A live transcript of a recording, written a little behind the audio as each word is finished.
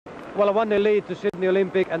Well, a 1-0 lead to Sydney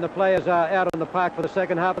Olympic, and the players are out on the park for the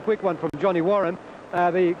second half. A quick one from Johnny Warren.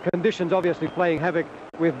 The conditions obviously playing havoc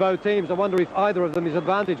with both teams. I wonder if either of them is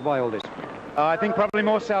advantaged by all this. I think probably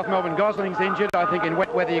more South Melbourne. Gosling's injured. I think in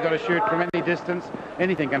wet weather you've got to shoot from any distance.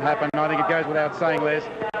 Anything can happen. I think it goes without saying, Les,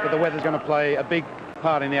 that the weather's going to play a big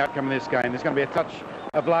part in the outcome of this game. There's going to be a touch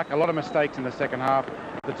of luck, a lot of mistakes in the second half.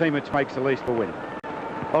 The team which makes the least will win.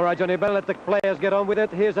 All right, Johnny, better let the players get on with it.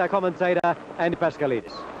 Here's our commentator, Andy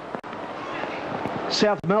Pascalidis.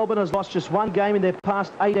 South Melbourne has lost just one game in their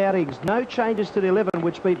past 8 outings. No changes to the 11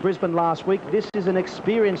 which beat Brisbane last week. This is an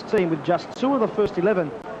experienced team with just 2 of the first 11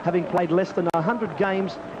 having played less than 100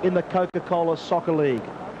 games in the Coca-Cola Soccer League.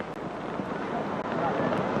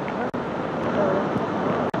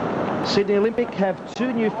 Sydney Olympic have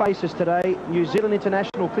 2 new faces today. New Zealand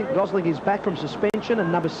international Clint Gosling is back from suspension,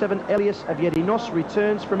 and number 7 Elias Augerinos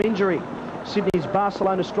returns from injury. Sydney's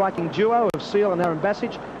Barcelona striking duo of Seal and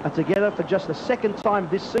Arambasic are together for just the second time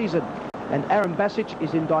this season, and Arambasic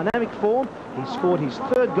is in dynamic form. He scored his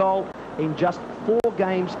 3rd goal in just 4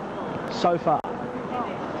 games so far.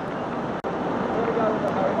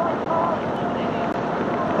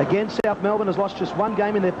 Again, South Melbourne has lost just 1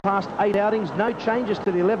 game in their past 8 outings. No changes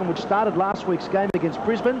to the 11 which started last week's game against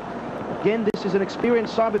Brisbane. Again, this is an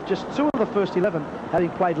experienced side with just 2 of the first 11 having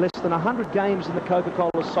played less than 100 games in the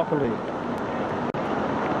Coca-Cola Soccer League.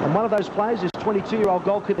 And one of those players is 22-year-old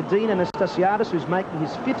goalkeeper Dean Anastasiadis, who's making his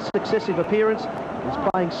 5th successive appearance. He's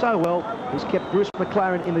playing so well, he's kept Bruce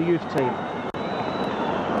McLaren in the youth team.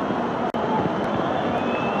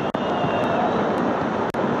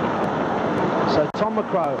 So Tom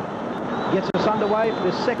McCrow gets us underway for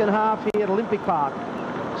the second half here at Olympic Park.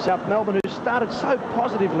 South Melbourne, who started so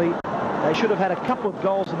positively, they should have had a couple of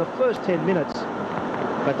goals in the first 10 minutes.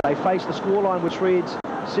 But they face the scoreline which reads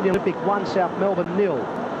Sydney Olympic 1, South Melbourne 0.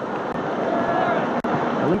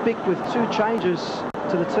 Olympic with 2 changes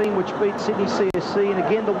to the team which beat Sydney CSC, and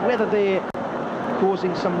again the weather there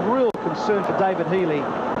causing some real concern for David Healy,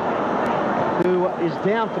 who is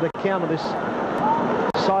down for the count of this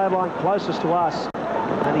sideline closest to us,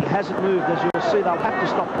 and he hasn't moved. As you'll see, they'll have to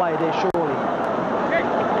stop play there surely.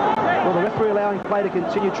 Well, the referee allowing play to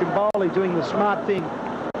continue. Trimboli doing the smart thing,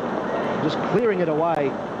 just clearing it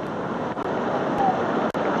away.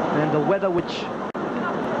 And the weather, which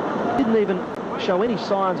didn't even show any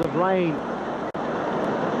signs of rain,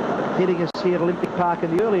 hitting us here at Olympic Park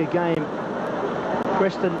in the earlier game.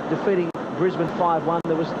 Preston defeating Brisbane 5-1.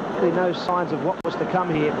 There was really no signs of what was to come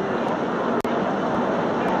here.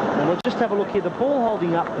 And we'll just have a look here. The ball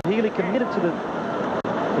holding up. Healy committed to the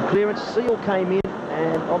clearance. Seal came in,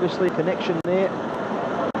 and obviously a connection there.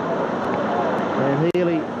 And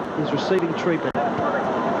Healy is receiving treatment.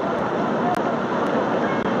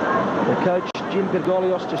 The coach, Jim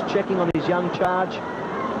Bergoglios, just checking on his young charge.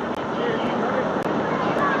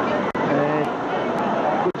 And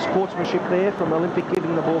good sportsmanship there from Olympic,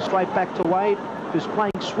 giving the ball straight back to Wade, who's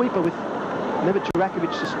playing sweeper with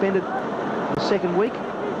Jurakovic suspended the second week.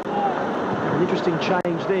 An interesting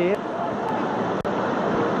change there.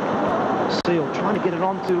 Seal trying to get it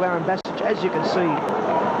on to Arambasic. As you can see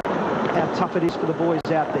how tough it is for the boys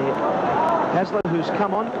out there. Hasler, who's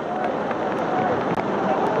come on.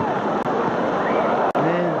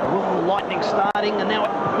 Lightning starting, and now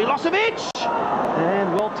Milosevic,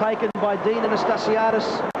 and well taken by Dean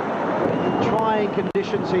Anastasiadis in trying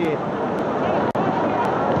conditions here.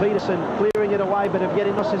 Petersen clearing it away, but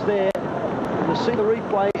Augerinos is there. And you'll see the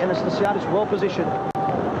replay. Anastasiadis well positioned.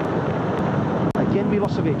 Again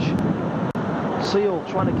Milosevic. Seal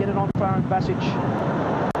trying to get it on for Arambasic.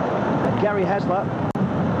 Gary Hasler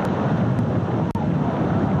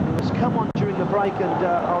has come on during the break, and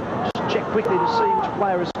I'll just check quickly to see which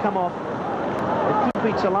player has come off. It could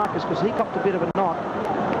be Tsolakis, because he copped a bit of a knock.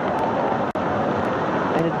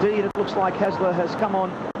 And indeed, it looks like Hasler has come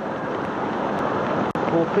on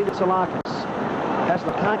for Peter Tsolakis.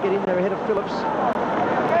 Hasler can't get in there ahead of Phillips.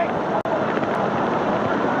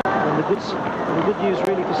 And the good news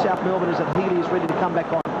really for South Melbourne is that Healy is ready to come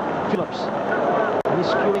back on. Phillips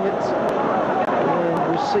miscuing it,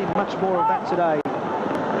 and we'll see much more of that today.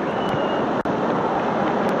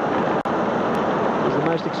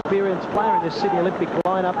 Most experienced player in this Sydney Olympic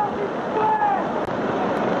lineup.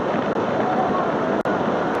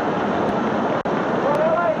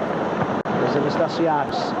 There's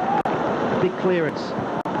Anastasiadis. Big clearance.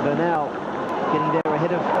 Bernal getting there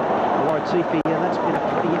ahead of Awaritefe, and that's been a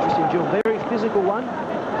pretty interesting duel. Very physical one.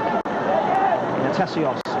 Now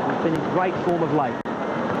Tasios, who's been in great form of late.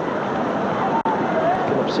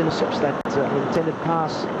 Phillips intercepts that intended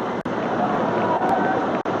pass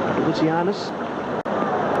to Boutsianis.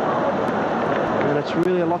 And it's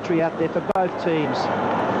really a lottery out there for both teams.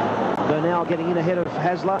 Bernal getting in ahead of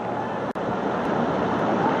Hasler.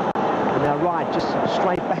 And now Wright just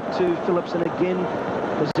straight back to Phillips, and again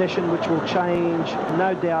possession which will change,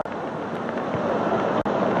 no doubt,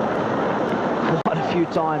 quite a few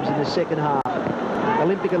times in the second half.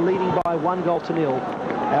 Olympic are leading by 1-0.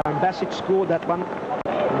 Arambasic scored that one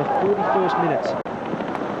in the 41st minute.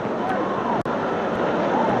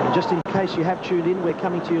 And just in case you have tuned in, we're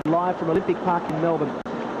coming to you live from Olympic Park in Melbourne.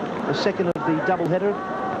 The second of the doubleheader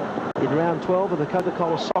in round 12 of the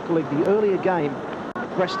Coca-Cola Soccer League. The earlier game,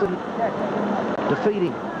 Preston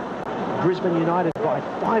defeating Brisbane United by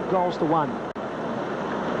 5-1.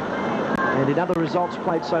 And in other results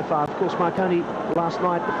played so far, of course, Marconi last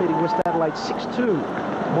night defeating West Adelaide 6-2.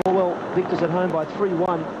 Morwell victors at home by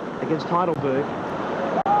 3-1 against Heidelberg.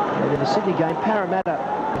 And in the Sydney game, Parramatta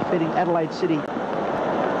defeating Adelaide City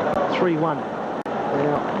 3-1.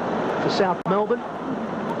 Now, for South Melbourne,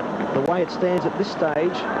 the way it stands at this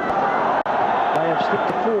stage, they have slipped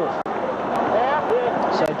to 4th.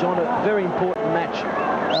 So, John, a very important match.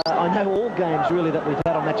 I know all games, really, that we've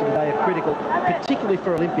had on Match of the Day are critical, particularly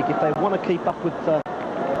for Olympic. If they want to keep up with the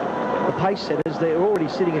pace setters, they're already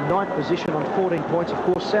sitting in 9th position on 14 points. Of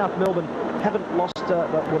course, South Melbourne haven't lost,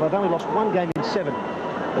 well, they've only lost 1 game in 7.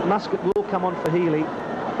 But Muscat will come on for Healy,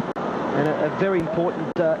 and a very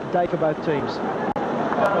important day for both teams.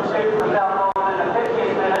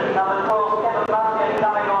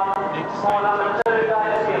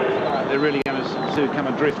 They're really going to come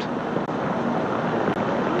adrift.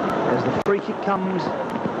 As the free kick comes,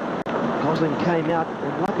 Gosling came out,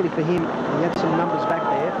 and luckily for him, he had some numbers back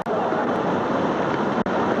there.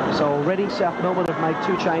 So already South Melbourne have made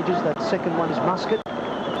 2 changes. That second one is Muscat, the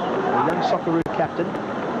young Socceroo captain.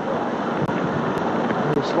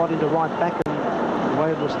 He'll slot into right back, and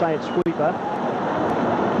Wade will stay at sweeper.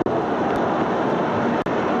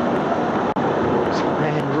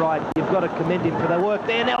 And Wright, you've got to commend him for the work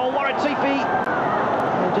there. Now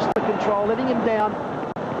Awaritefe, just the control, letting him down.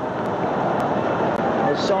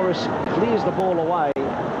 As Sorras clears the ball away.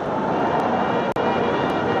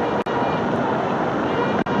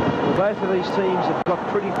 Well, both of these teams have got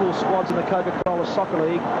pretty full squads in the Coca-Cola Soccer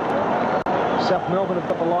League. South Melbourne have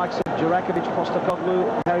got the likes of Jurakovic,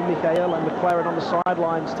 Postacoglu, Harry Mikhael and McLaren on the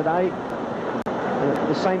sidelines today.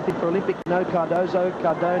 The same thing for Olympic. No Cardozo,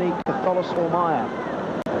 Cardoni, Catholis or Meyer.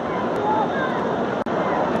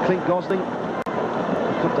 Clint Gosling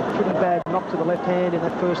took a pretty bad knock to the left hand in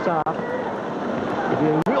that first half. It'll be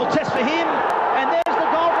a real test for him, and there's the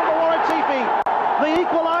goal from Awaritefe. The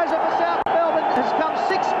equaliser for South Melbourne has come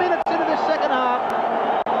 6 minutes into this second half.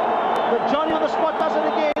 But Johnny on the spot does it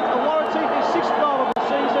again. Awaritefe's 6th goal of the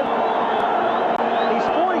season. His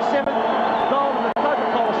 47th goal in the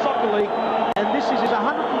Coca-Cola Soccer League, and this is his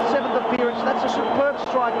 107th appearance. That's a superb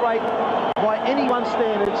strike rate by anyone's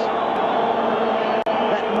standards.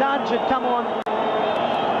 That nudge had come on.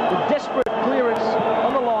 The desperate clearance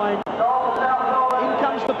on the line. In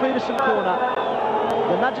comes the Petersen corner.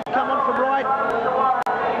 The nudge has come on from Wright.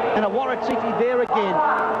 And Awaritefe there again.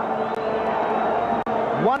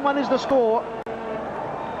 1-1 is the score.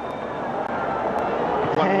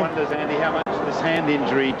 One wonders, Andy, how much this hand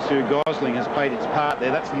injury to Gosling has played its part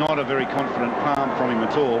there. That's not a very confident palm from him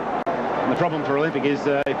at all. And the problem for Olympic is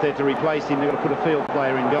if they're to replace him, they've got to put a field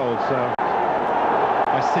player in goal. So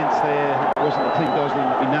I sense there wasn't the Clint Gosling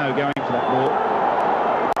that we know going for that ball.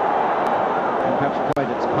 And perhaps played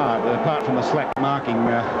its part. Apart from the slack marking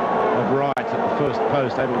of Wright at the first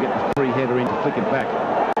post, able to get the free header in to flick it back.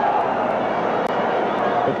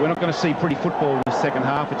 But we're not going to see pretty football in the second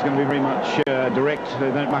half. It's going to be very much direct.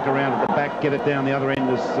 Don't muck around at the back. Get it down the other end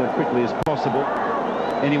as quickly as possible.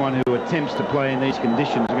 Anyone who attempts to play in these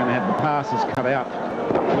conditions are going to have the passes cut out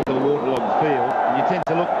with the waterlogged field. And you tend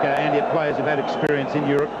to look, Andy, at players who've had experience in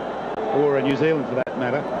Europe, or New Zealand for that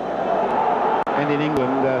matter, and in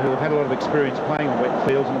England, who have had a lot of experience playing on wet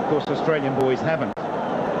fields, and of course Australian boys haven't.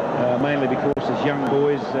 Mainly because as young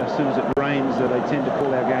boys, as soon as it rains, they tend to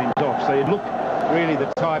call our games off. So you'd look really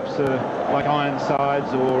the types like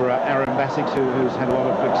Ironsides or Arambasic, who's had a lot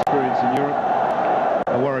of experience in Europe,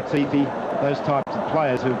 Awaritefe, those types of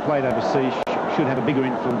players who've played overseas should have a bigger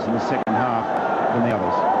influence in the second half than the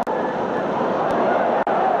others.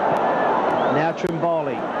 Now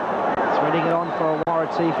Trimboli threading it on for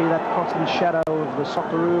Awaritefe, that constant shadow of the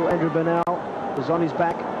Socceroo. Andrew Bernal was on his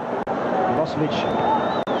back. Milosevic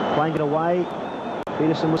playing it away.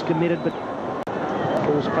 Petersen was committed, but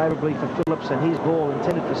falls favourably for Phillips, and his ball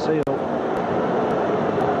intended for Seal.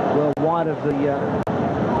 Well wide of the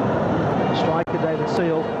striker, David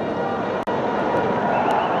Seal.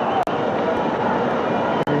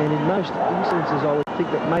 And in no most instances, I would think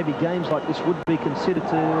that maybe games like this would be considered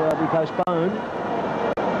to be postponed.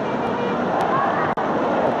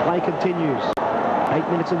 The play continues. 8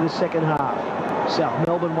 minutes into the second half. South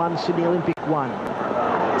Melbourne 1, Sydney Olympic 1.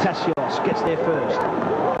 Tasios gets there first.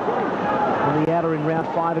 On the outer in round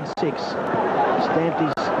 5 and 6. Stamped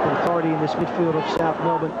his authority in this midfield of South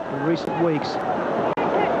Melbourne in recent weeks.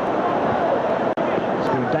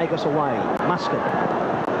 Spyridakos away. Muscat.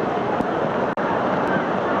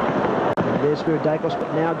 And there's Spyridakos,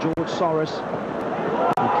 but now George Sorras.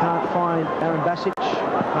 He can't find Arambasic.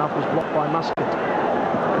 Half was blocked by Muscat.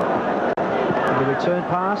 And the return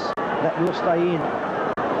pass, that will stay in.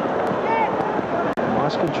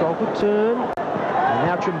 Nice control, good turn. And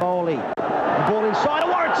now Trimboli. The ball inside.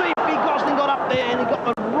 Awaritefe. Gosling got up there and he got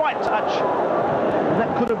the right touch. And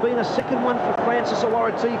that could have been a second one for Francis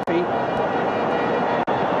Awaritefe.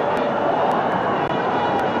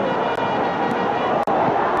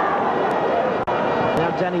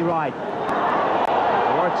 Now Danny Wright.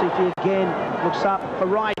 Awaritefe again looks up for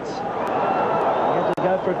Wright. He had to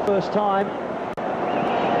go for it first time.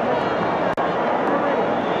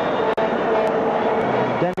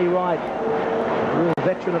 Danny Wright, real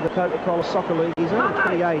veteran of the Coca-Cola Soccer League. He's only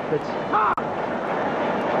 28, but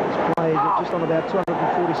he's played just on about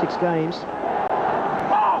 246 games.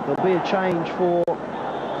 There'll be a change for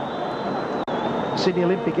Sydney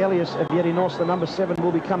Olympic. Elias Augerinos, the number 7,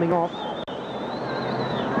 will be coming off.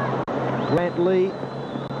 Grant Lee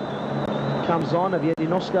comes on.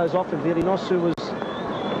 Augerinos goes off. Augerinos, who was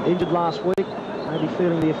injured last week, maybe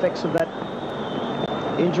feeling the effects of that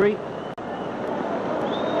injury.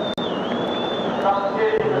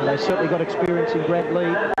 And they certainly got experience in Grant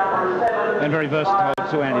Lee. And very versatile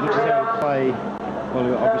too, Andy. Looks as though he'll play,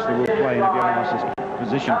 well, obviously will play in Augerinos'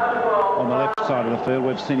 position on the left side of the field.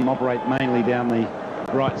 We've seen him operate mainly down the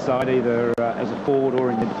right side, either as a forward or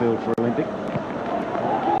in midfield for Olympic.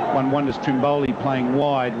 One wonders Trimboli playing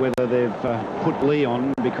wide, whether they've put Lee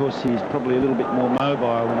on because he's probably a little bit more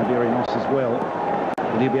mobile than Augerinos as well.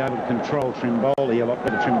 But he'll be able to control Trimboli a lot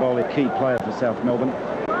better. Trimboli, a key player for South Melbourne,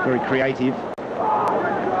 very creative.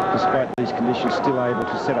 Despite these conditions, still able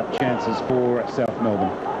to set up chances for South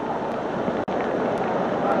Melbourne.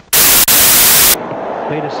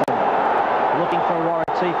 Petersen looking for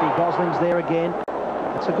Awaritefe. Gosling's there again.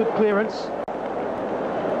 It's a good clearance.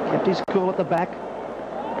 Kept his cool at the back.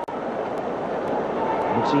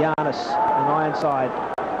 Boutsianis and Ironside.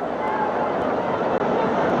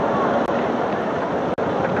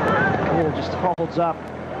 Ball just holds up.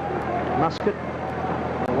 Muscat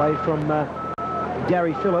away from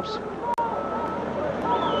Gary Phillips.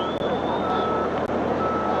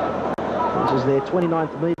 This is their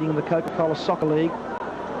 29th meeting in the Coca-Cola Soccer League.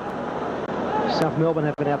 South Melbourne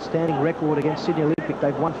have an outstanding record against Sydney Olympic.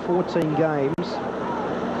 They've won 14 games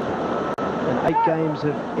and 8 games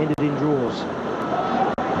have ended in draws.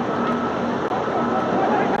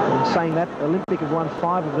 In saying that, Olympic have won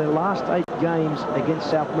 5 of their last 8 games against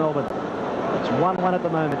South Melbourne. It's 1-1 at the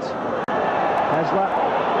moment. Hasler.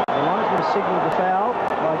 The linesman signalled the foul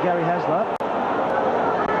by Gary Hasler.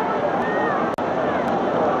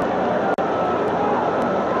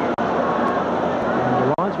 And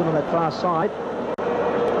the linesman on that far side,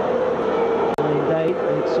 Dade,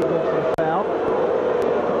 and it's signalled for the foul.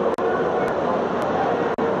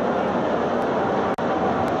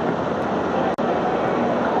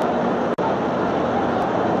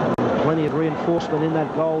 Plenty of reinforcement in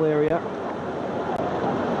that goal area.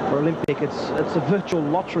 For Olympic, it's a virtual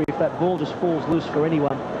lottery if that ball just falls loose for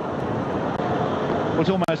anyone. Well, it's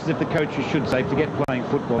almost as if the coaches should say, forget playing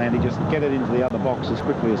football, Andy, just get it into the other box as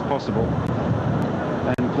quickly as possible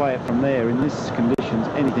and play it from there. In these conditions,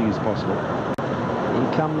 anything is possible.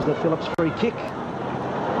 Here comes the Phillips free kick.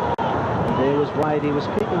 There was Wade. He was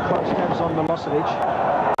keeping close tabs on Milosevic.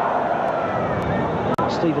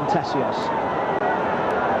 Stephen Tasios.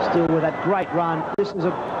 Still with that great run. This is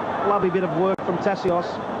a lovely bit of work from Tasios.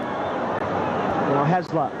 Now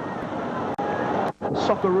Hasler. And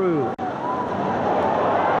Socceroo.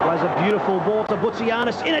 Plays a beautiful ball to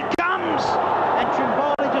Boutsianis. In it comes! And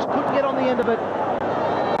Trimboli just couldn't get on the end of it.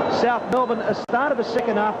 South Melbourne has started the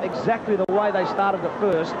second half exactly the way they started the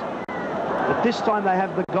first. But this time they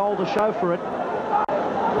have the goal to show for it.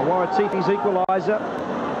 Awaritefe's equaliser.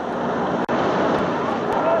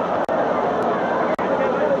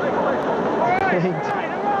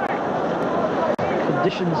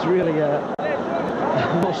 Conditions really are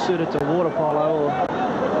more suited to water polo.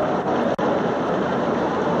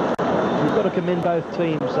 We've got to commend both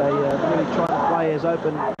teams. They really try to play as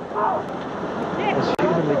open as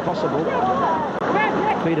humanly possible.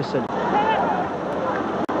 Petersen.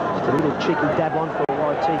 Just a little cheeky dab on for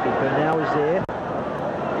Awaritefe. Awaritefe. Bernal is there.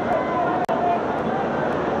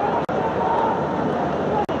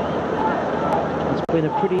 It's been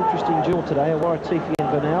a pretty interesting duel today, Awaritefe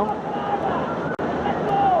and Bernal.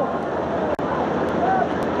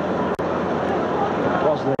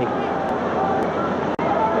 Gosling.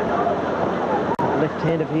 Left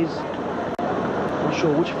hand of his. Not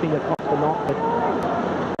sure which finger copped the knock, but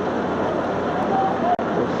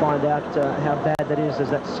we'll find out how bad that is as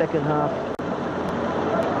that second half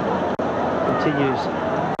continues.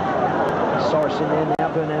 Sorras in there now,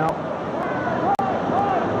 Bernal.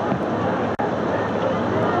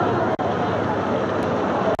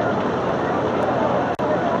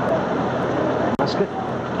 Muscat.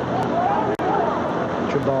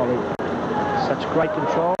 Trimboli. Such great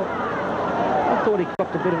control. I thought he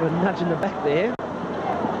copped a bit of a nudge in the back there.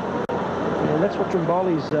 And that's what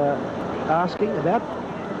Trimboli's asking about.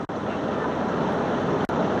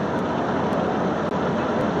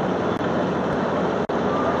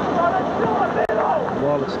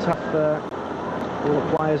 Well, it's tough for all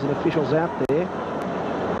the players and officials out there.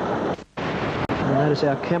 And notice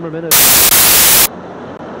our cameramen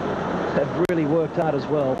have really worked hard as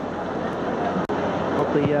well.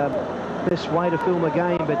 Not the best way to film a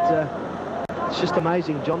game, but it's just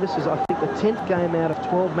amazing, John. This is, I think, the 10th game out of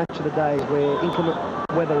 12 match of the days where inclement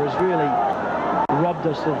weather has really robbed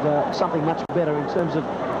us of something much better in terms of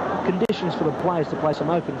conditions for the players to play some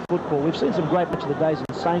open football. We've seen some great match of the days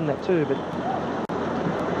in saying that too, but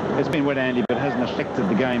it's been wet, Andy, but it hasn't affected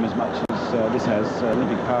the game as much as this has.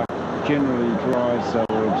 Olympic Park generally dries or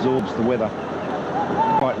absorbs the weather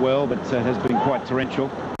quite well, but it has been quite torrential.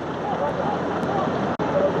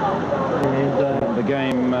 And the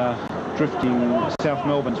game drifting South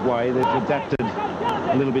Melbourne's way, they've adapted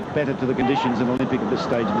a little bit better to the conditions in Olympic at this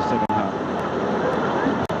stage of the second half.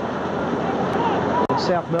 And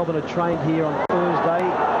South Melbourne are trained here on Thursday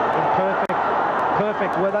in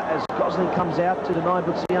perfect weather as Gosling comes out to deny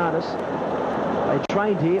Boutsianis. They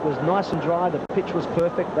trained here, it was nice and dry, the pitch was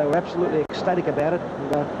perfect, they were absolutely ecstatic about it.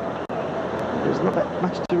 And, there's not that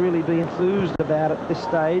much to really be enthused about at this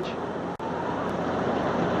stage.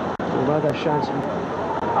 Although they've shown some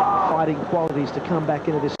fighting qualities to come back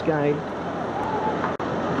into this game.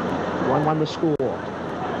 1-1 the score.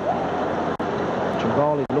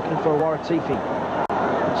 Trimboli looking for Awaritefe.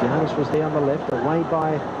 Boutsianis was there on the left, away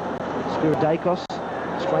by Spyridakos,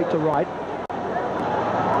 straight to Wright.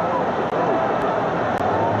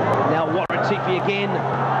 Now Awaritefe again.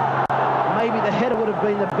 Maybe the header would have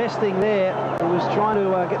been the best thing there. He was trying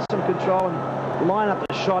to get some control and line up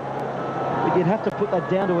the shot. But you'd have to put that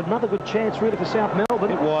down to another good chance really for South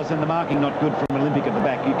Melbourne. It was, and the marking not good from Olympic at the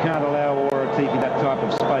back. You can't allow Awaritefe that type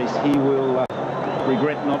of space. He will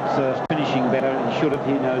regret not finishing better. He should have,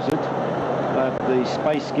 he knows it. But the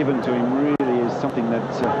space given to him really is something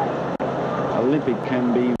that Olympic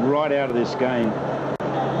can be right out of this game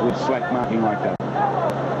with slack marking like that.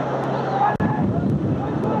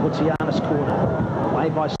 Boutsianis corner, away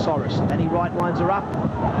by Sorras. Danny Wright lines her up,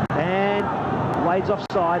 and Wade's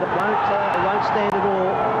offside. It won't stand at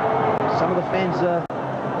all. Some of the fans are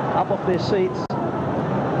up off their seats.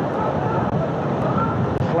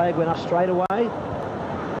 The flag went up straight away.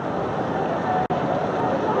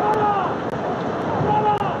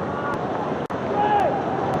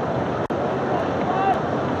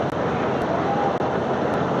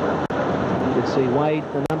 You can see Wade,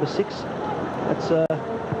 the number 6. That's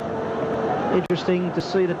interesting to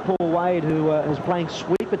see that Paul Wade, who is playing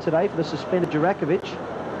sweeper today for the suspended Jurakovic.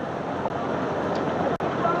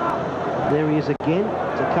 There he is again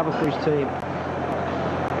to cover for his team.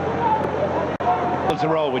 It's a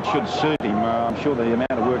role which should suit him. I'm sure the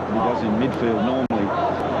amount of work that he does in midfield normally,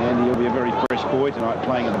 and he'll be a very fresh boy tonight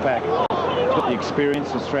playing at the back. He's got the experience,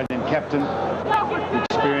 Australian captain, the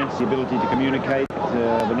experience, the ability to communicate,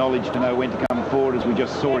 the knowledge to know when to come forward, as we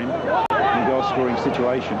just saw him in a goal-scoring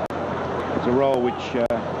situation. It's a role which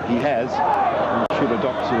he has and should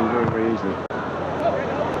adopt to very, very easily.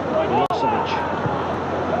 Milosevic.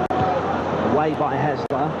 Away by Hasler.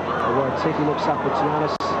 Awaritefe looks up.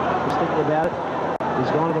 Boutsianis was thinking about it.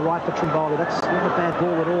 He's gone to the right for Trimboli. That's not a bad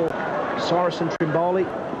ball at all. Sorras and Trimboli.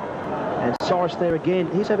 And Sorras there again.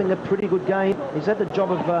 He's having a pretty good game. He's had the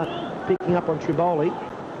job of picking up on Trimboli.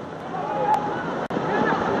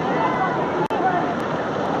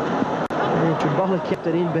 And Trimboli kept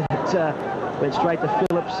it in, but went straight to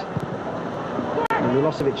Phillips. And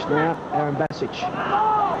Milosevic now, Arambasic.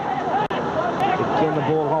 Again the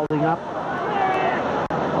ball holding up.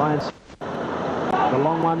 Ironside. The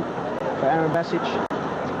long one for Arambasic.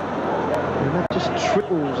 And that just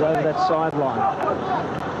triples over that sideline.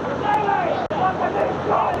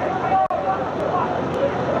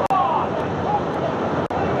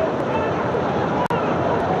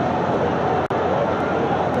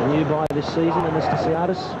 this season.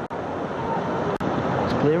 Anastasiadis.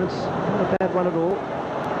 His clearance, not a bad one at all.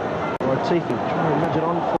 Awaritefe trying to nudge it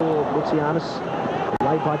on for Boutsianis.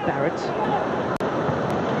 Away by Barrett.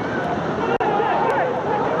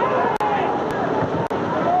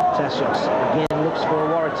 Tasios again looks for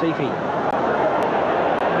Awaritefe.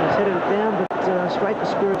 He's headed it down, but straight to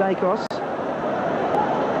Spyridakos.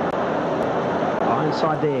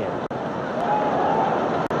 Ironside there.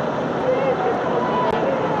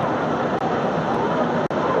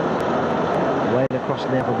 Across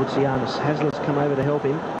now for Boutsianis. Hasler's come over to help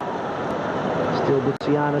him. Still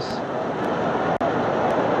Boutsianis.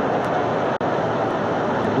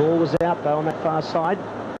 The ball was out though on that far side.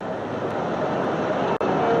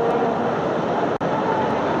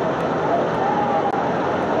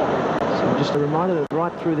 So just a reminder that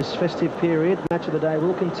right through this festive period, Match of the Day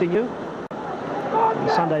will continue on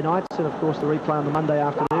Sunday nights, and of course the replay on the Monday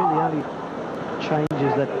afternoon. The only change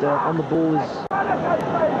is that on the ball is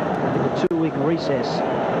in the 2-week recess.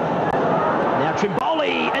 Now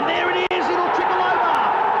Trimboli, and there it is, it'll trickle over.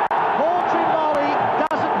 Paul Trimboli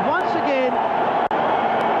does it once again.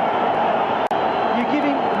 You give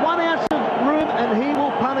him 1 ounce of room and he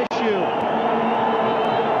will punish you.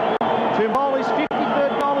 Trimboli's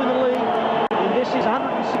 53rd goal in the league, and this is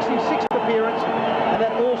 166th appearance, and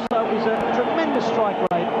that also is a tremendous strike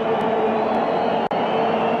rate.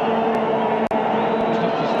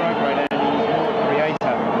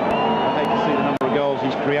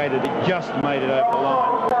 Created, it just made it over the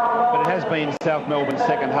line, but it has been South Melbourne's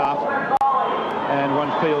second half, and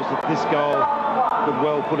one feels that this goal could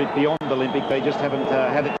well put it beyond Olympic. They just haven't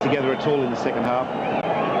had it together at all in the second half,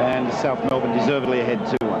 and South Melbourne deservedly ahead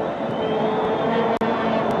 2-1.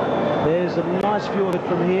 There's a nice view of it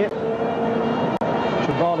from here.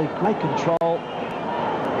 Trimboli, great control,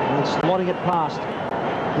 and slotting it past.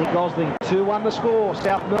 Nick Gosling, 2-1 the score.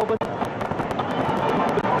 South Melbourne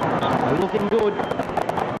looking good.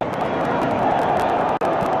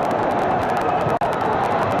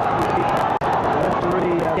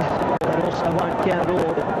 That also won't count at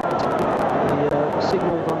all. The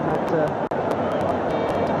signalled on that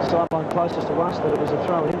sideline closest to us that it was a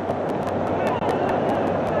throw-in.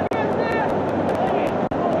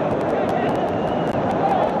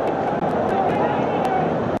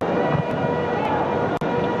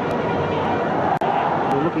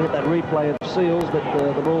 We're looking at that replay of Seals, but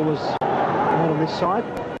the ball was out on this side.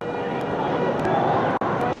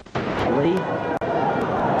 Lee.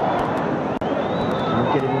 Can't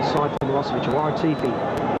get him inside for Milosevic. Awaritefe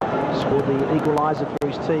scored the equaliser for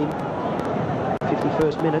his team.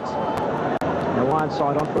 51st minute. Now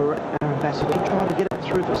Ironside on for Arambasic. Trying to get it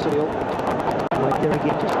through for Seal. Right there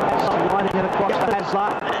again, just sliding it across to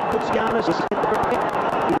Hasler. And Boutsianis.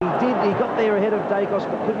 He got there ahead of Dakos,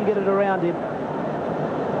 but couldn't get it around him.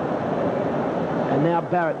 And now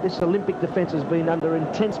Barrett. This Olympic defence has been under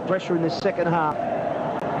intense pressure in this second half.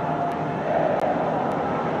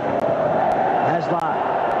 Hasler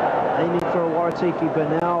aiming for Awaritefe.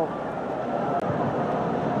 Bernal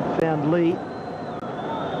found Lee.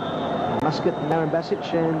 Muscat and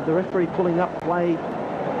Arambasic, and the referee pulling up play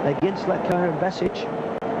against Zlatko Arambasic.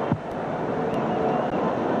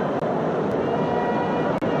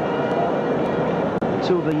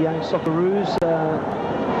 Two of the young Socceroos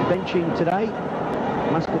benching today.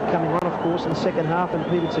 Muscat coming on, of course, in the second half, and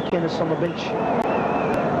Peter Tsekenis on the bench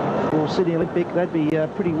for Sydney Olympic. They'd be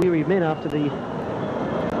pretty weary men after the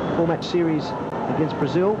 4-match series against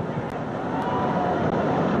Brazil.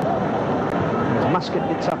 As Muscat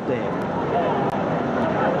gets up there.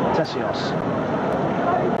 Tasios.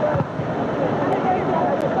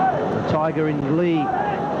 The Tiger in Lee.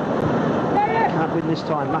 Can't win this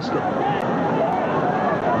time. Muscat.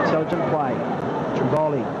 Intelligent play.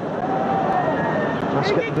 Trimboli.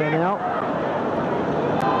 Muscat and Bernal.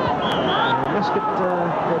 Muscat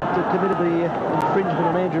had committed the infringement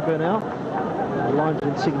on Andrew Bernal. The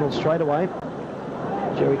linesman signalled straight away.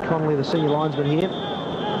 Jerry Connolly, the senior linesman here.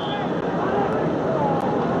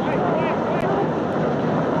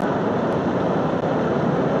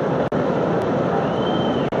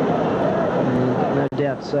 And no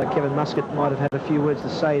doubt Kevin Muscat might have had a few words to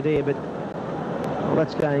say there, but while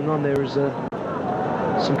that's going on, there is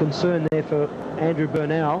some concern there for Andrew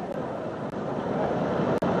Bernal.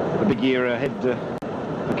 A big year ahead for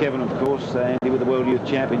Kevin, of course, Andy, with the World Youth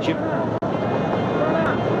Championship.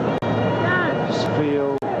 Just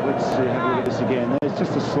feel, let's see, have a look at this again. There's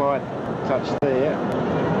just a slight touch there.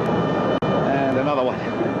 And another one.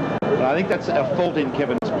 But I think that's a fault in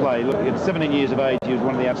Kevin's play. Look, at 17 years of age, he was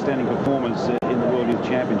one of the outstanding performers in the World Youth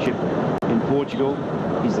Championship in Portugal.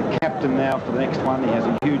 He's the captain now for the next one. He has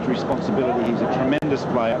a huge responsibility. He's a tremendous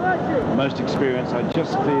player, most experienced. I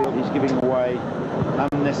just feel he's giving away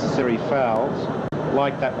unnecessary fouls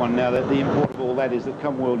like that one. Now, that the import of all that is that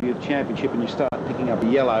come World Youth Championship and you start picking up a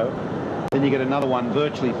yellow, then you get another one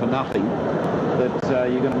virtually for nothing,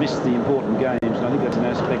 that you're going to miss the important games. And I think that's an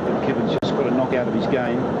aspect that Kevin's just got to knock out of his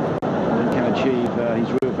game and can achieve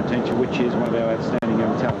his real potential, which is one of our outstanding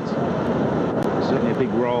young talents. Certainly a big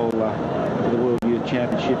role for the World Youth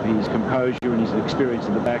Championship. His composure and his experience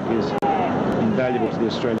in the back is invaluable to the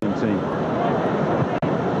Australian team.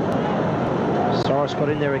 Sorras got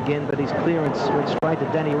in there again, but his clearance went straight to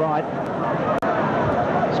Danny Wright.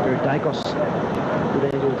 Spyridakos,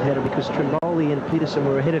 good angled header because Trimboli and Petersen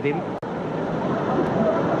were ahead of him.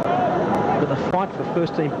 But the fight for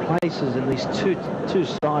first team places in these two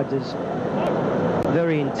sides is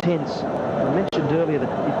very intense. I mentioned earlier that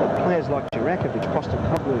you've got players like Jurakovic,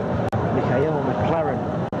 Postacoglu, Mikhail McLaren,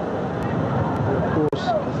 and of course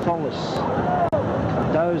Catholis,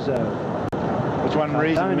 Cardozo. It's one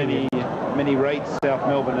reason many rate South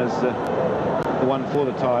Melbourne as the one for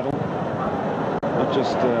the title. Not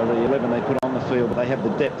just the 11 they put on the field, but they have the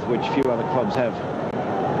depth which few other clubs have.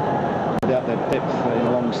 Without that depth in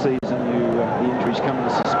a long season, the injuries come in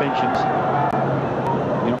the suspensions.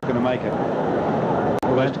 You're not going to make it.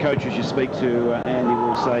 Most coaches you speak to, Andy,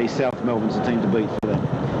 will say South Melbourne's the team to beat for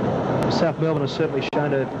them. South Melbourne has certainly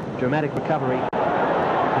shown a dramatic recovery,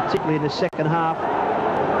 particularly in the second half.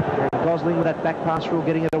 Gosling with that back pass rule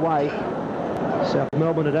getting it away. South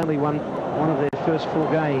Melbourne had only won one of their first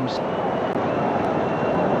 4 games.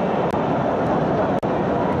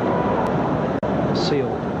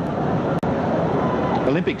 Sealed.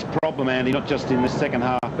 Olympics' problem, Andy, not just in the second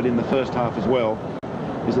half, but in the first half as well,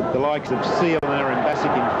 is that the likes of Seal and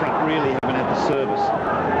Arambasic in front really haven't had the service.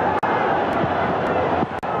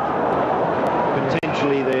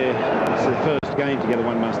 Potentially it's their first game together,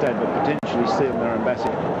 one must add, but potentially Seal and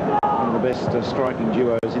Arambasic, one of the best striking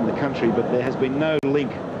duos in the country, but there has been no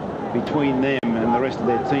link between them and the rest of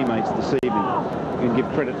their teammates this evening. You can give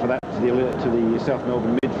credit for that to the South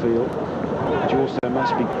Melbourne midfield, but you also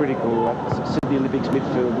must be critical that Sydney Olympics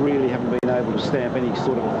midfield really haven't been able to stamp any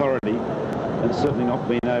sort of authority, and certainly not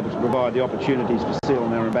being able to provide the opportunities for Seal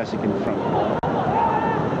and Arambasic in front.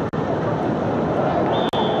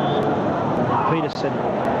 Petersen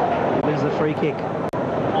wins the free kick.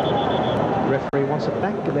 The referee wants it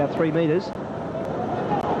back about 3 metres.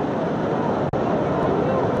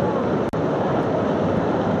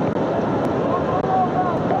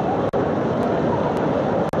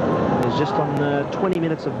 There's just on 20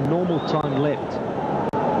 minutes of normal time left.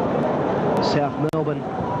 South Melbourne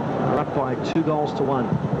are up by 2-1.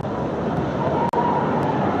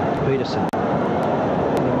 Petersen. A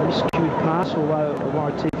miscued pass, although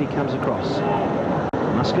Awaritefe comes across.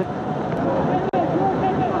 Muscat.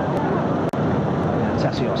 Now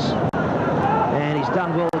Tasios. And he's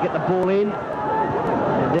done well to get the ball in.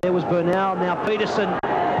 And there was Bernal. Now Petersen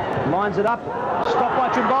lines it up. Stopped by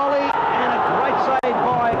Trimboli. And a great save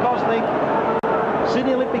by Gosling.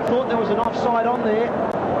 Sydney Olympic thought there was an offside on there.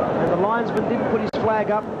 And the linesman didn't put his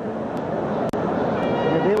flag up.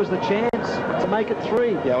 And there was the chance to make it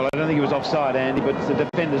 3. Yeah, well, I don't think it was offside, Andy, but the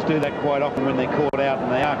defenders do that quite often when they're caught out,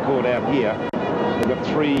 and they are caught out here. They've got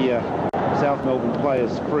 3 South Melbourne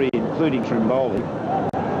players free, including Trimboli.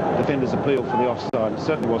 Defenders appealed for the offside. It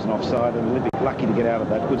certainly wasn't offside, and Olympic lucky to get out of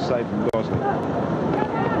that. Good save from Gosling.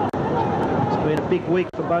 It's been a big week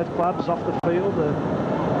for both clubs off the field.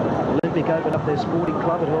 Olympic opened up their sporting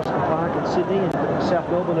club at Helston Park in Sydney, and South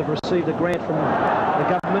Melbourne have received a grant from the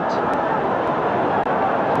government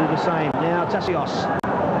to do the same. Now Tasios.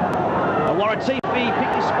 Awaritefe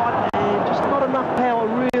picked his spot, and just not enough power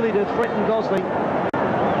really to threaten Gosling.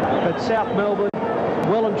 But South Melbourne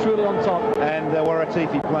well and truly on top. And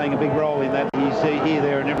Awaritefe playing a big role in that. He's here,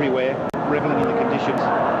 there and everywhere, reveling in the conditions.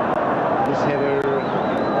 This header,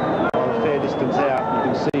 a fair distance out,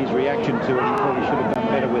 you can see his reaction to it. He probably should have done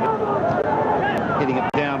better with it. Hitting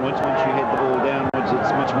it downwards. Once you head the ball downwards,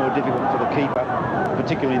 it's much more difficult for the keeper,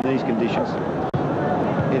 particularly in these conditions.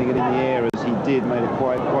 Hitting it in the air as he did made it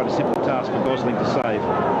quite a simple task for Gosling to save.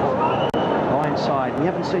 Ironside. We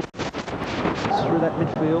haven't seen through that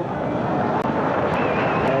midfield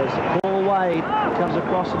as Paul Wade comes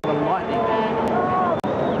across on the Lightning.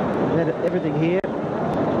 We had everything here,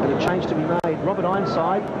 and a change to be made. Robert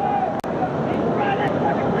Ironside.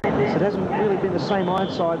 So it hasn't really been the same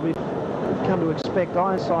Ironside we've come to expect.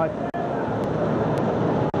 Ironside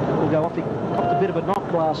will go off. He copped a bit of a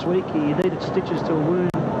knock last week. He needed stitches to a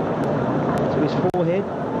wound to his forehead.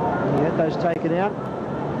 He had those taken out.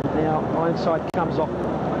 Now Ironside comes off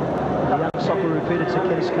The young Socceroo Peter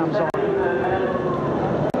Tsekenis comes on.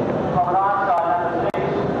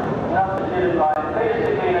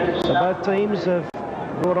 So both teams have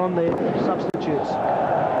brought on their substitutes.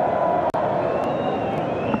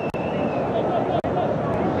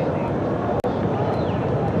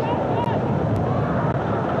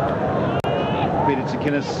 Peter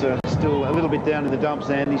Tsekenis still a little bit down in the dumps,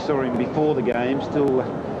 and he saw him before the game, still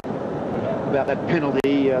about that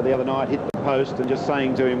penalty the other night, hit the post, and just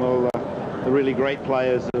saying to him, well, the really great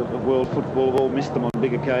players of world football have all missed them on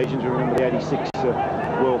big occasions. Remember the '86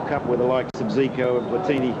 World Cup where the likes of Zlatko and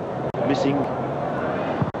Platini missing.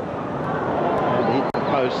 And hit the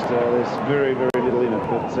post, there's very, very little in it,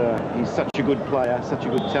 but he's such a good player, such a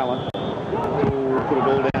good talent. We'll put it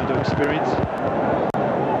all down to experience.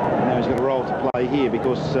 And now he's got a role to play here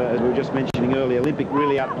because, as we were just mentioning earlier, Olympic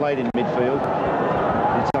really outplayed in midfield.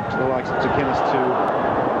 It's up to the likes of Tsekenis to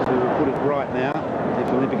put it right now if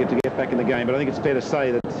Olympic are to get back in the game. But I think it's fair to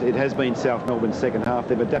say that it has been South Melbourne's second half.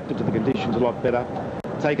 They've adapted to the conditions a lot better,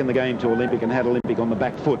 taken the game to Olympic and had Olympic on the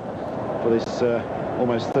back foot for this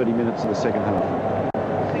almost 30 minutes of the second half.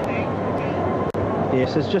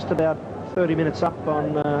 Yes, it's just about 30 minutes up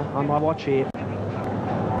on my watch here.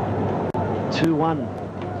 2-1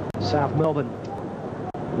 South Melbourne.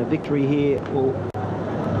 And a victory here will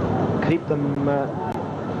keep them in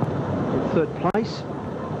third place.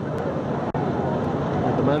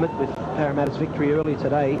 At the moment, with Parramatta's victory earlier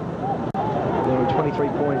today, they're on 23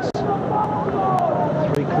 points,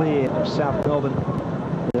 3 clear of South Melbourne.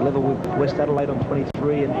 They're level with West Adelaide on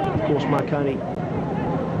 23, and of course Marconi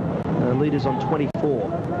leaders on 24.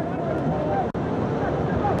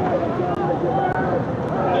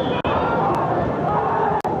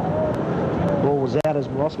 Ball was out as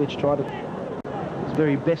Milosevic tried his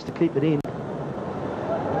very best to keep it in.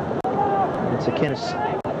 And Tsekenis.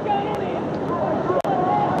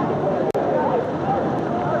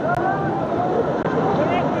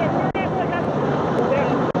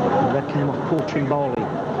 Trimboli.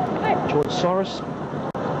 George Sorras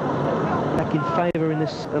back in favour in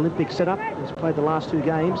this Olympic setup. He's played the last 2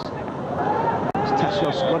 games.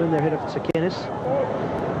 Tasios got in there ahead of Tsekenis.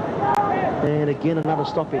 And again another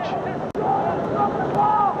stoppage.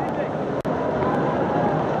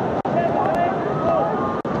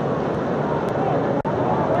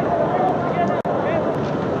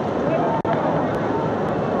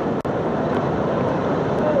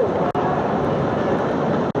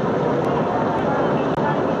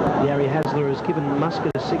 Hasler has given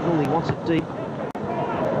Muscat a signal. He wants it deep.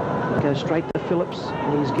 It goes straight to Phillips,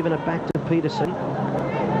 and he's given it back to Petersen.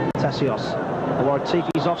 Tasios.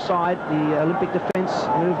 Awaritefe offside. The Olympic defence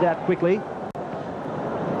moved out quickly.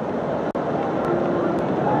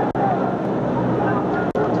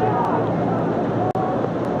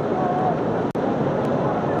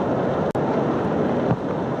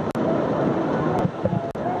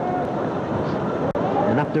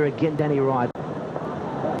 And up there again, Danny Wright.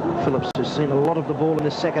 Phillips has seen a lot of the ball in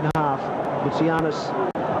the second half. Boutsianis,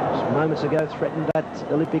 moments ago, threatened that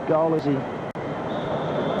Olympic goal as he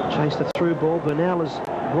chased the through ball. Bernal has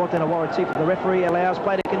brought down Awaritefe. The referee allows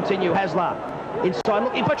play to continue. Hasler inside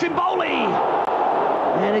looking for Trimboli.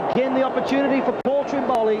 And again the opportunity for Paul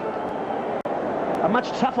Trimboli. A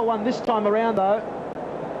much tougher one this time around though.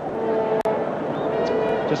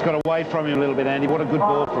 Just got away from him a little bit, Andy. What a good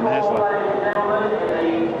ball from Hasler.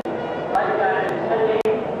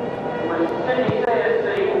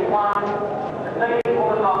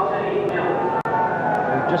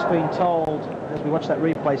 We've just been told, as we watch that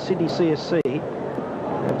replay, Sydney CSC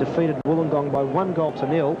have defeated Wollongong by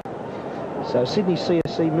 1-0. So Sydney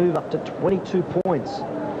CSC move up to 22 points.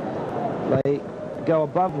 They go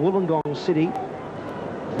above Wollongong City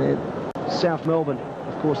and South Melbourne.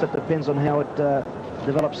 Of course, that depends on how it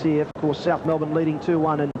develops here. Of course, South Melbourne leading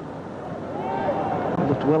 2-1 and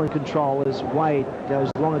looked well in control as Wade goes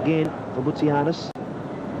long again for Boutsianis.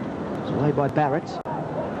 It's away by Barrett.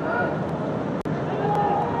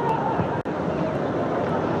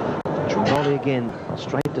 Trimboli again,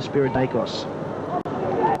 straight to Spyridakos.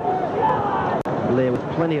 Blair with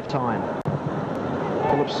plenty of time.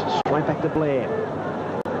 Phillips straight back to Blair.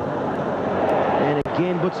 And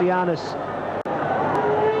again Boutsianis.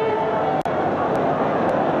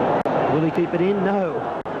 Will he keep it in? No.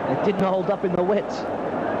 It didn't hold up in the wet.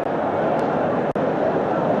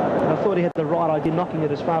 I thought he had the right idea, knocking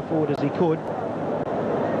it as far forward as he could.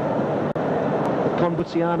 Con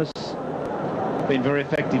Boutsianis. Been very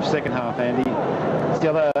effective second half, Andy. It's the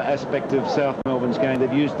other aspect of South Melbourne's game.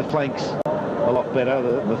 They've used the flanks a lot better.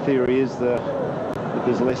 The theory is that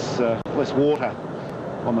there's less water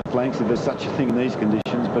on the flanks, if there's such a thing in these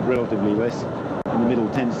conditions, but relatively less. And in the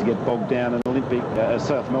middle tends to get bogged down, and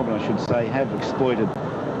South Melbourne, I should say, have exploited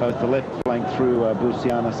both the left flank through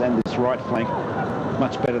Boutsianis and this right flank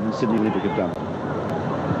much better than Sydney Olympic have done.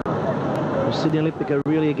 Well, Sydney Olympic are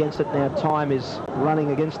really against it now. Time is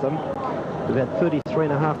running against them. We've had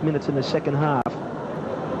 33.5 minutes in the second half.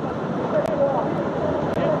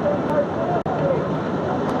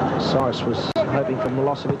 Sorras was hoping for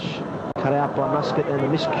Milosevic, cut out by Muscat, and a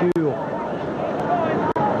miscue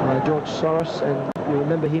by George Sorras, and you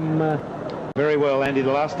remember him very well, Andy.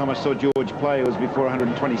 The last time I saw George play was before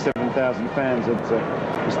 127,000 fans at the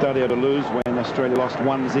Estadio de Luz when Australia lost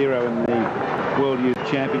 1-0 in the World Youth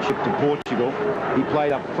Championship to Portugal. He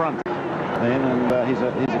played up front then, and he's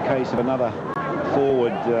a case of another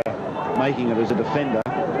forward making it as a defender.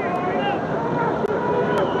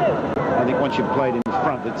 I think once you've played in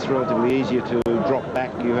front, it's relatively easier to drop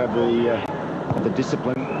back. You have the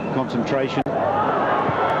discipline, concentration.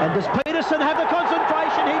 And does Petersen have the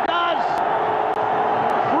concentration? He does!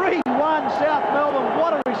 3-1 South Melbourne.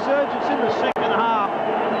 What a resurgence in the second half.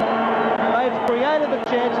 They've created the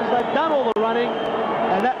chances, they've done all the running,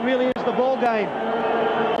 and that really is the ball game.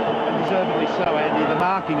 And deservedly so, Andy. The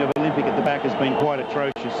marking of Olympic at the back has been quite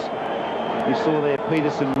atrocious. You saw there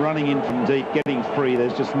Petersen running in from deep, getting free.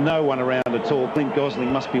 There's just no one around at all. Clint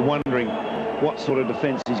Gosling must be wondering what sort of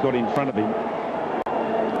defence he's got in front of him.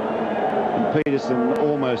 And Petersen,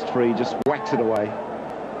 almost free, just whacks it away.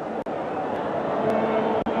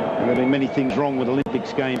 And there have been many things wrong with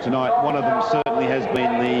Olympics game tonight. One of them certainly has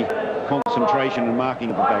been the concentration and marking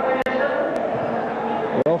at the back.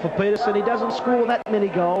 Well, for Petersen, he doesn't score that many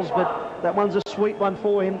goals, but that one's a sweet one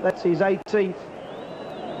for him. That's his 18th.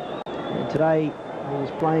 And today,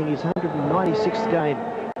 he's playing his 196th game.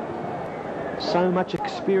 So much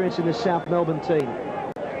experience in the South Melbourne team.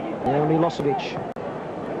 Now Milosevic,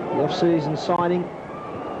 the off-season signing.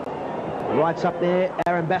 Wright's up there.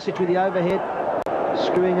 Arambasic with the overhead,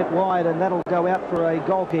 screwing it wide, and that'll go out for a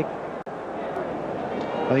goal kick.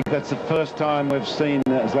 I think that's the first time we've seen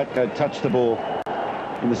Zlatko touch the ball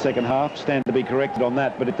in the second half. Stand to be corrected on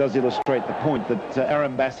that, but it does illustrate the point that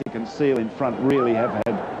Arambasic and Seal in front really have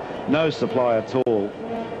had no supply at all.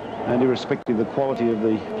 And irrespective of the quality of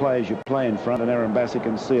the players you play in front, and Arambasic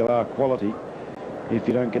and Seal are quality, if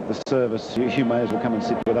you don't get the service, you may as well come and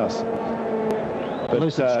sit with us. But at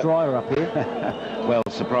least it's drier up here. Well,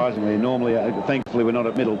 surprisingly, normally, thankfully, we're not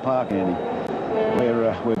at Middle Park, Andy.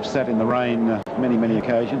 We've sat in the rain many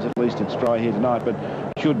occasions. At least it's dry here tonight. But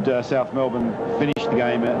should South Melbourne finish the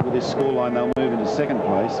game with this scoreline, they'll move into second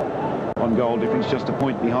place on goal difference, just a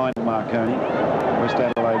point behind Marconi. West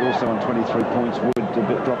Adelaide also on 23 points. Would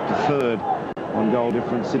drop to third on goal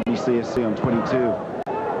difference. Sydney CSC on 22,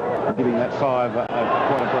 giving that 5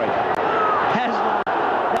 quite a break. Hasler,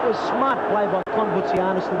 that was smart play by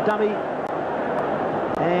Boutsianis, the dummy.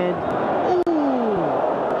 And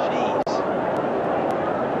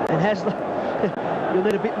Hasler, you'll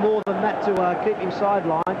need a bit more than that to keep him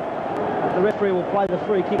sidelined. The referee will play the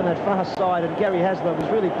free kick on that far side, and Gary Hasler was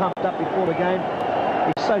really pumped up before the game.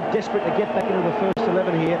 He's so desperate to get back into the first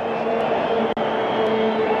 11 here.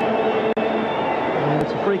 And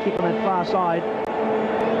it's a free kick on that far side.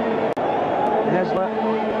 Hasler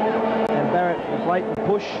and Barrett, a blatant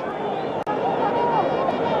push.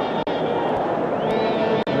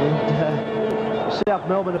 And South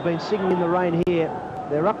Melbourne have been singing in the rain here.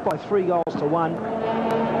 They're up by 3-1.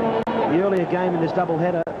 The earlier game in this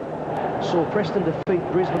doubleheader saw Preston defeat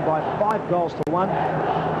Brisbane by 5-1.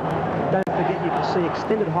 Don't forget, you can see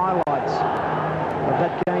extended highlights of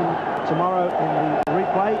that game tomorrow in the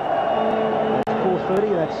replay. At 4:30,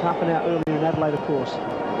 that's half an hour earlier in Adelaide, of course.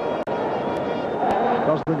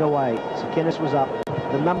 Gosling away. Tsekenis was up.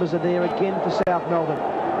 The numbers are there again for South Melbourne.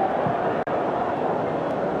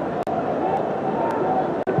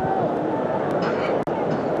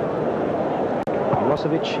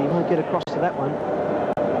 Milosevic, he won't get across to that one.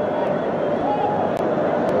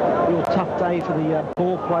 Real tough day for the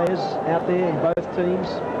ball players out there in both teams.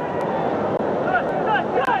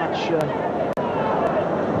 Much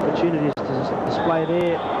opportunities to display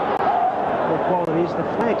there. More qualities. The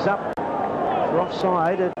flag's up for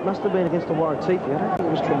offside. It must have been against the Awaritefe. I don't think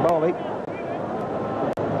it was Trimboli.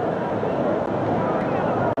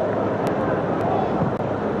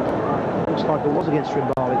 Looks like it was against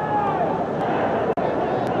Trimboli.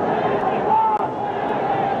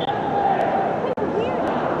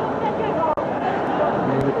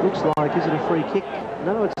 Looks like, is it a free kick?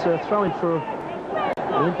 No, it's a throw-in for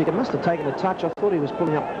Olympic. It must have taken a touch. I thought he was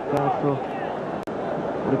pulling up for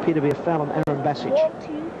what would appear to be a foul on Arambasic. 1,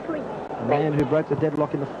 2, 3. The man who broke the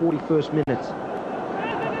deadlock in the 41st minute.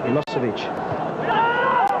 Milosevic.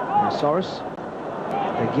 And Sorras.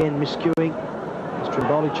 Again, miscuing as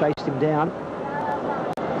Trimboli chased him down.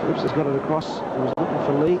 Phillips has got it across. He was looking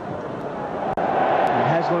for Lee. And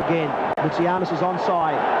Hasler again. Boutsianis is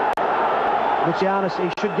onside. Boutsianis, he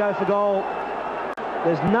should go for goal.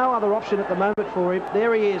 There's no other option at the moment for him.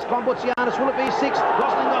 There he is. Con Boutsianis, will it be 6th?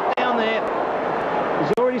 Gosling got down there.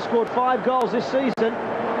 He's already scored 5 goals this season.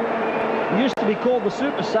 He used to be called the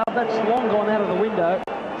super sub. That's long gone out of the window.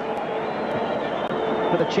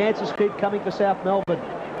 But the chances keep coming for South Melbourne.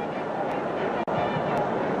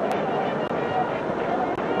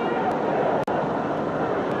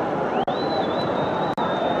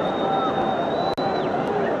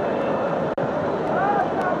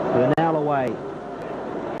 Bernal away.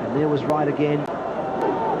 And there was Wright again.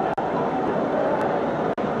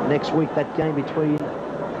 Next week, that game between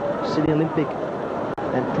Sydney Olympic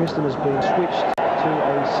and Preston has been switched to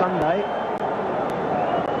a Sunday.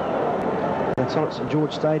 That's on at St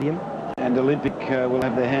George Stadium. And Olympic will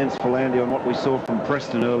have their hands full, Andy, on what we saw from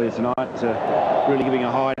Preston earlier tonight, really giving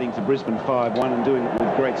a hiding to Brisbane 5-1 and doing it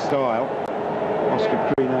with great style.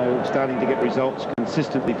 Augerinos starting to get results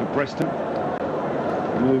consistently for Preston,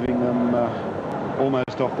 moving them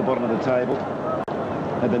almost off the bottom of the table.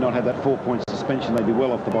 Had they not had that 4-point suspension, they'd be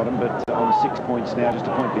well off the bottom, but on 6 points now, just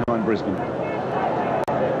a point behind Brisbane.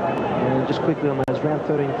 And just quickly on those round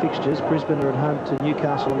 13 fixtures, Brisbane are at home to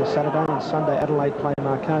Newcastle on the Saturday, and Sunday Adelaide play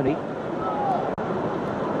Marconi.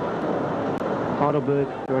 Heidelberg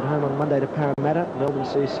are at home on Monday to Parramatta. Melbourne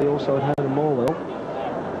CC also at home to Morwell.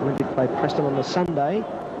 Olympic play Preston on the Sunday.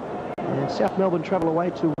 And South Melbourne travel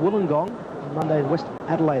away to Wollongong on Monday, and West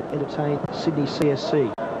Adelaide entertain Sydney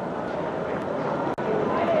CSC.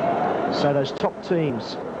 So those top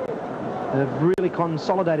teams have really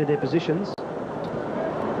consolidated their positions.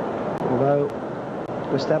 Although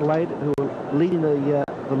West Adelaide, who are leading the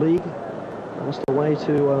league, lost away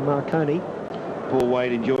to Marconi. Paul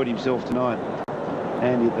Wade enjoyed himself tonight.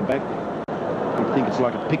 Andy at the back. I think it's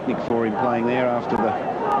like a picnic for him playing there after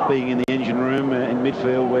being in the engine room in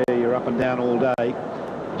midfield where you're up and down all day.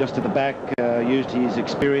 Just at the back, used his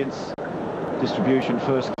experience, distribution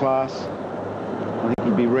first class. I think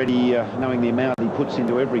he'd be ready, knowing the amount he puts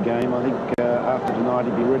into every game. I think after tonight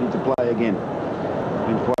he'd be ready to play again.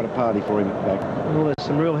 Been quite a party for him at the back. Well, there's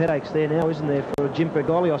some real headaches there now, isn't there, for Jim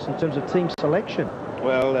Pergolios in terms of team selection?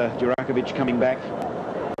 Well, Jurakovic coming back.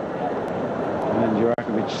 And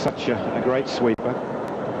Jurakovic, such a great sweeper.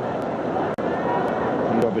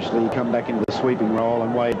 He'd obviously come back into the sweeping role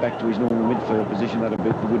and Wade back to his normal midfield position. That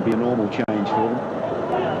would be a normal change for them.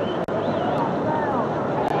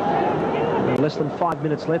 Less than 5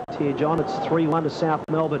 minutes left here, John. It's 3-1 to South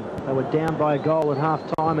Melbourne. They were down by a goal at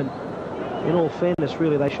half-time, and in all fairness,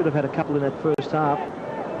 really, they should have had a couple in that first half.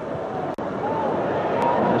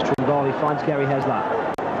 As Trimboli finds Gary Hasler.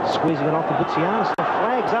 Squeezing it off to Boutsianis. The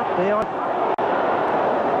flag's up there.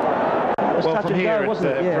 Well, from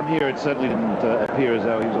here it certainly didn't appear as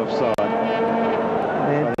though he was offside.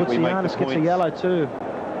 And Boutsianis gets a yellow too.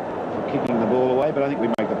 For kicking the ball away, but I think we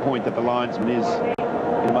make the point that the linesman is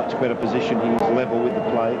in a much better position. He's level with the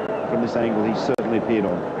play. From this angle, he's certainly appeared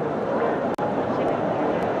on.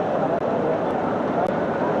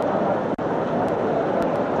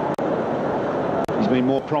 He's been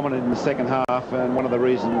more prominent in the second half, and one of the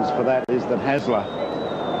reasons for that is that Hasler,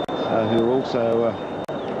 who are also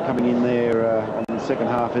coming in there in the second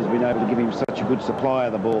half, has been able to give him such a good supply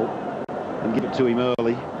of the ball and give it to him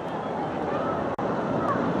early.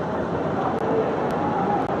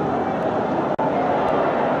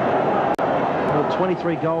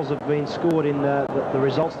 23 goals have been scored in the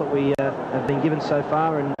results that we have been given so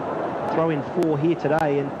far, and throw in 4 here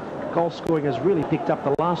today, and goal scoring has really picked up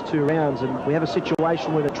the last 2 rounds, and we have a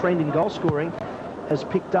situation where the trend in goal scoring has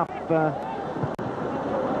picked up.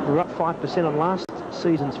 We're up 5% on last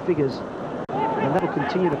season's figures, and that'll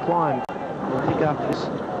continue to climb, I think, after this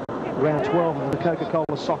round 12 of the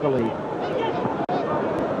Coca-Cola Soccer League.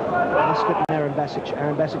 Muscat and Arambasic.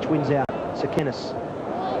 Arambasic wins out. Tsekenis.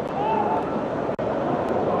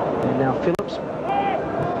 And now Phillips.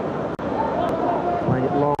 Playing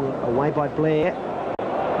it long, away by Blair.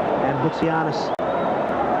 And Boutsianis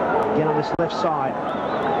again on this left side.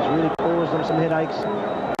 Has really caused them some headaches.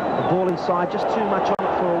 The ball inside, just too much on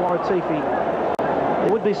it for Awaritefe.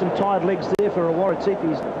 There would be some tired legs there for Awaritefe.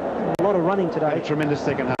 A lot of running today. A tremendous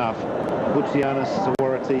second half. Boutsianis,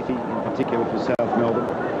 Awaritefe in particular for South Melbourne.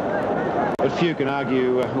 But few can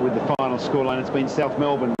argue with the final scoreline. It's been South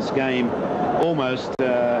Melbourne's game almost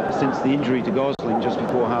since the injury to Gosling just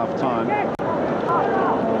before half-time.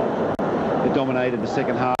 dominated the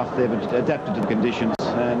second half. They've adapted to the conditions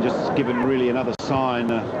and just given really another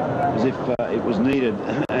sign as if it was needed,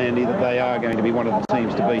 and either they are going to be one of the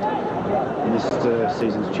teams to beat in this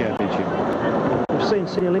season's championship. We've seen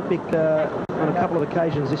Sydney Olympic on a couple of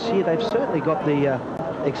occasions this year. They've certainly got the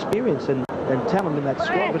experience and talent in that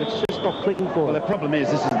squad, but it's just not clicking for them. Well, the problem is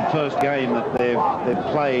this is the first game that they've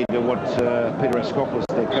played what Peter Askopoulos,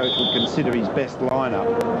 their coach, would consider his best lineup,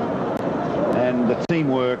 and the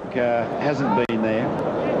teamwork hasn't been there.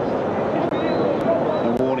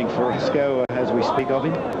 A warning for Asko as we speak of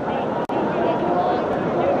him.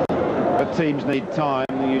 But teams need time.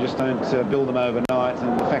 You just don't build them overnight,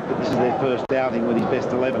 and the fact that this is their first outing with his best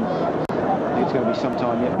 11, I think it's going to be some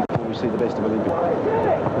time yet before we see the best of Olympic.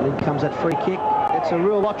 And in comes that free kick. It's a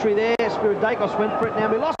real lottery there. Spyridakos went for it. Now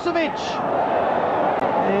Milosevic.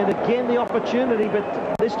 And again the opportunity,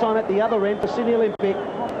 but this time at the other end for Sydney Olympic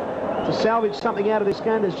to salvage something out of this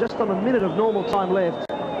game. There's just on a minute of normal time left.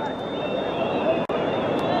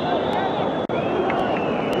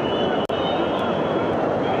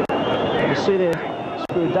 You see there,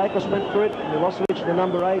 Spyridakos went for it. Milosevic, the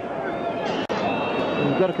number 8. And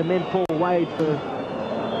you've got to commend Paul Wade for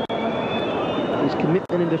his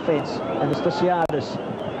commitment in defence. Anastasiadis.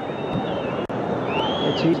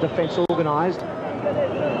 It's his defence organised.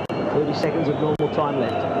 30 seconds of normal time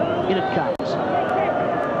left. In it comes.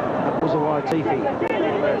 That was Awaritefe.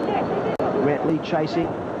 Ratley chasing.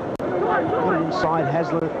 Got it inside.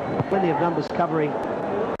 Hasler. Plenty of numbers covering.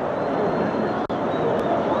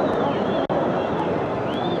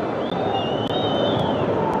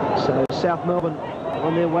 So South Melbourne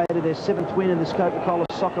on their way to their 7th win in this Coca-Cola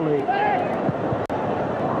Soccer League.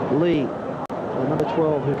 Lee, the number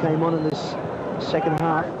 12, who came on in this second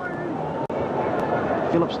half.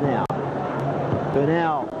 Phillips now.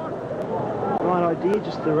 Bernal. Right idea,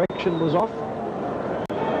 just direction was off.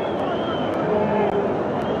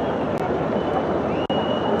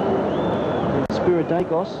 And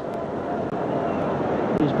Spyridakos,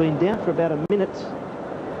 who's been down for about a minute,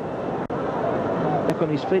 back on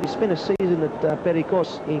his feet. He spent a season at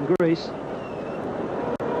Perikos in Greece.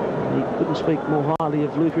 He couldn't speak more highly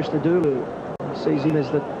of Lucas Nadulu. He sees him as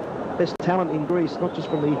the best talent in Greece, not just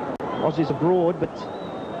from the Aussies abroad, but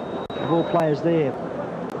of all players there.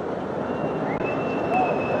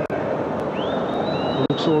 It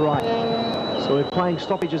looks all right. So we're playing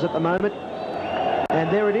stoppages at the moment. And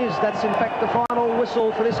there it is. That's in fact the final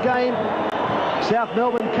whistle for this game. South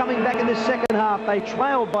Melbourne coming back in this second half. They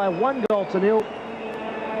trailed by 1-0.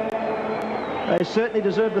 They certainly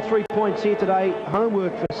deserve the 3 points here today.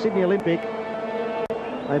 Homework for Sydney Olympic.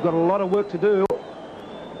 They've got a lot of work to do.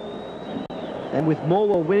 And with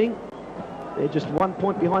Morwell winning, they're just 1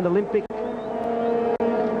 point behind Olympic.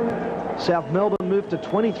 South Melbourne moved to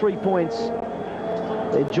 23 points.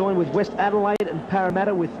 They're joined with West Adelaide and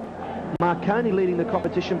Parramatta, with Marconi leading the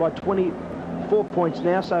competition by 24 points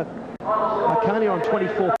now. So Marconi on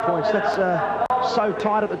 24 points. That's so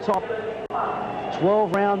tight at the top.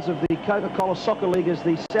 12 rounds of the Coca-Cola Soccer League as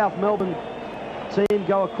the South Melbourne team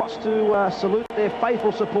go across to salute their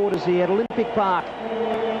faithful supporters here at Olympic Park.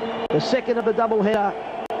 The second of the doubleheader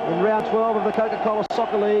in round 12 of the Coca-Cola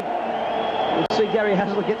Soccer League. You see Gary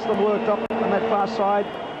Hasler gets them worked up on that far side.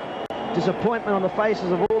 Disappointment on the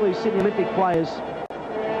faces of all these Sydney Olympic players.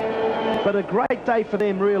 But a great day for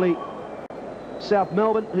them, really. South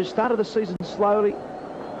Melbourne, who started the season slowly,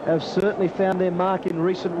 have certainly found their mark in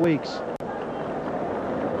recent weeks.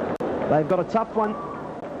 They've got a tough one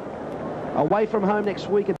away from home next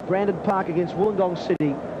week at Brandon Park against Wollongong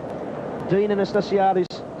City. Dean Anastasiadis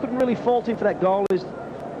couldn't really fault him for that goal. His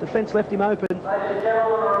defence left him open.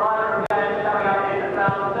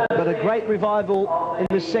 But a great revival in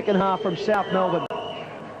the second half from South Melbourne.